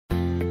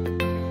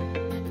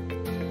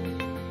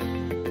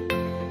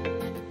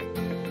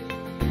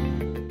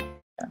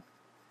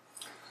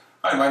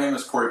Hi, my name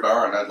is Corey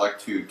Bauer, and I'd like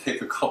to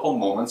take a couple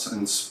moments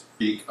and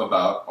speak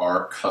about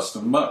our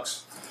custom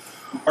mugs.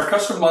 Our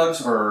custom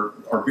mugs, our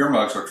beer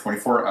mugs, are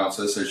 24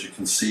 ounces. As you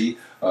can see,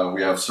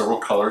 we have several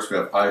colors. We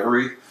have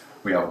ivory,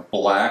 we have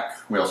black,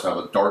 we also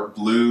have a dark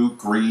blue,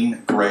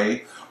 green,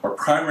 gray. Our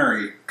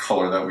primary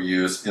color that we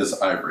use is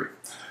ivory.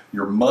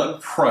 Your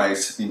mug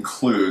price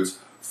includes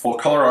full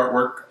color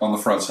artwork on the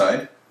front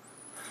side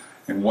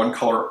and one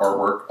color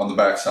artwork on the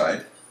back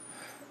side,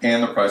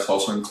 and the price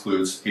also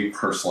includes a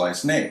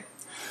personalized name.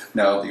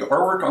 Now, the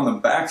artwork on the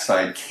back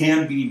side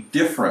can be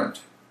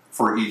different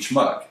for each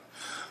mug.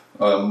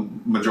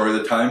 Majority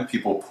of the time,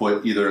 people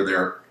put either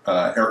their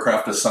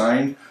aircraft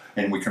assigned,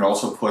 and we can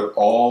also put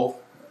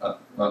all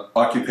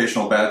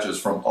occupational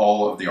badges from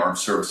all of the armed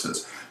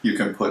services. You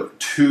can put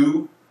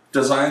 2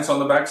 designs on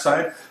the back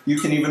side. You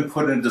can even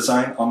put a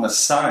design on the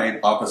side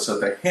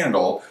opposite the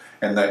handle,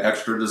 and the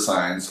extra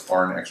designs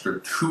are an extra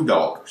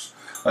 $2.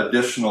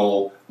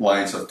 Additional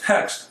lines of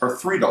text are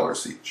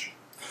 $3 each.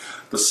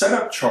 The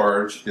setup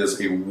charge is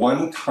a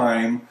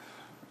one-time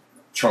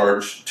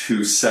charge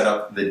to set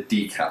up the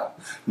decal.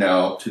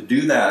 Now, to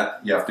do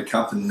that, you have to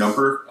count the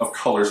number of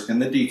colors in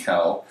the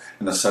decal,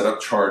 and the setup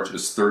charge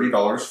is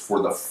 $30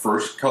 for the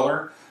first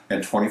color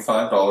and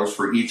 $25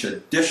 for each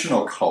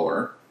additional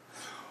color.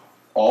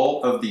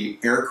 All of the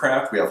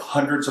aircraft, we have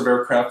hundreds of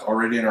aircraft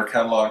already in our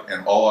catalog,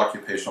 and all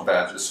occupational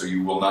badges, so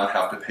you will not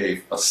have to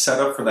pay a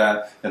setup for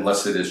that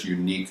unless it is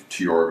unique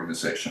to your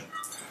organization.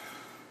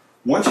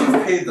 Once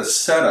you've paid the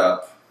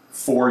setup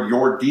for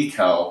your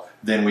decal,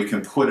 then we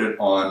can put it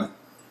on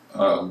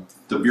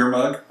the beer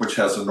mug, which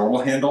has a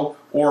normal handle,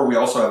 or we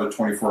also have a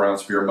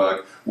 24-ounce beer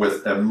mug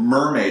with a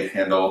mermaid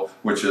handle,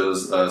 which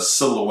is a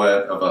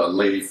silhouette of a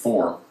lady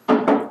form.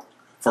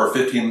 For a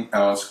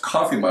 15-ounce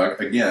coffee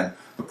mug, again,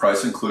 the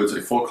price includes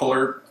a full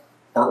color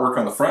artwork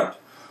on the front,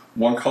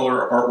 one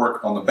color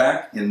artwork on the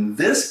back. In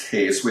this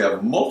case, we have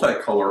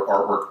multicolor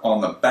artwork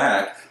on the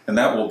back, and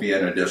that will be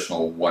an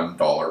additional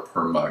 $1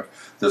 per mug.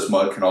 This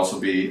mug can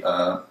also be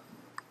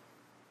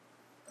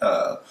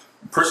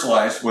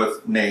personalized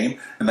with name,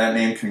 and that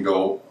name can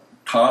go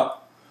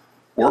top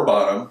or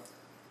bottom,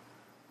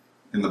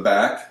 in the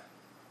back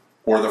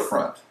or the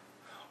front.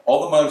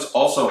 All the mugs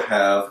also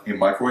have a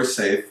microwave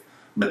safe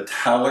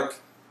metallic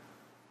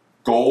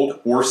gold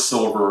or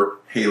silver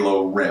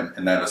halo rim,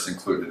 and that is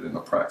included in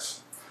the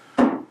price.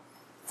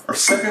 Our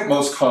second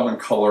most common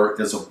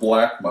color is a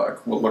black mug.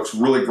 What looks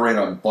really great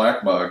on a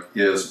black mug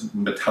is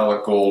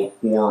metallic gold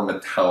or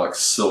metallic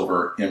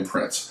silver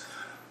imprints.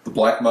 The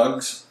black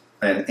mugs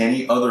and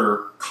any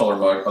other color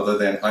mug other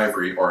than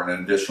ivory are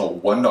an additional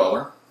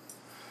 $1.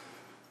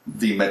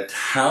 The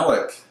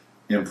metallic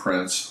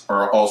imprints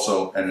are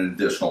also an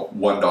additional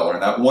 $1,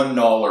 and that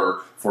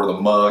 $1 for the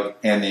mug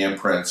and the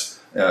imprints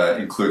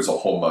includes a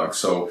whole mug.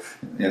 So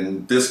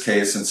in this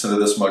case, instead of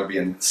this mug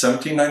being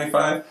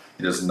 $17.95,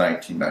 it is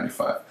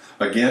 $19.95.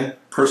 Again,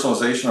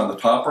 personalization on the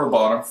top or the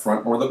bottom,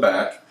 front or the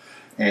back,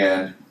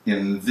 and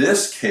in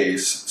this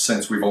case,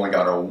 since we've only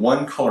got a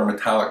one color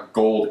metallic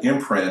gold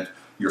imprint,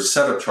 your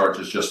setup charge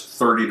is just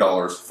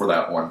 $30 for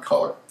that one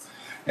color.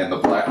 And the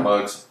black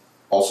mugs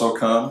also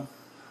come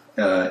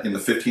in the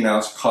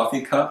 15-ounce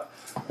coffee cup.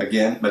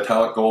 Again,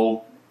 metallic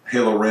gold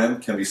halo rim,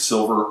 can be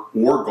silver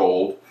or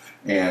gold,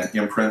 and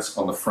imprints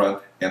on the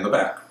front and the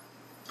back.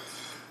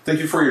 Thank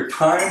you for your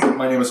time.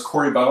 My name is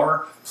Corey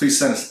Bauer. Please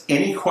send us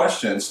any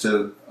questions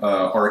to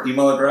our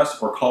email address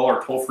or call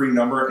our toll-free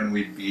number, and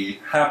we'd be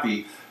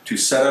happy to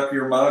set up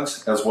your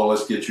mugs as well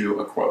as get you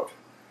a quote.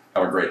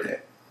 Have a great day.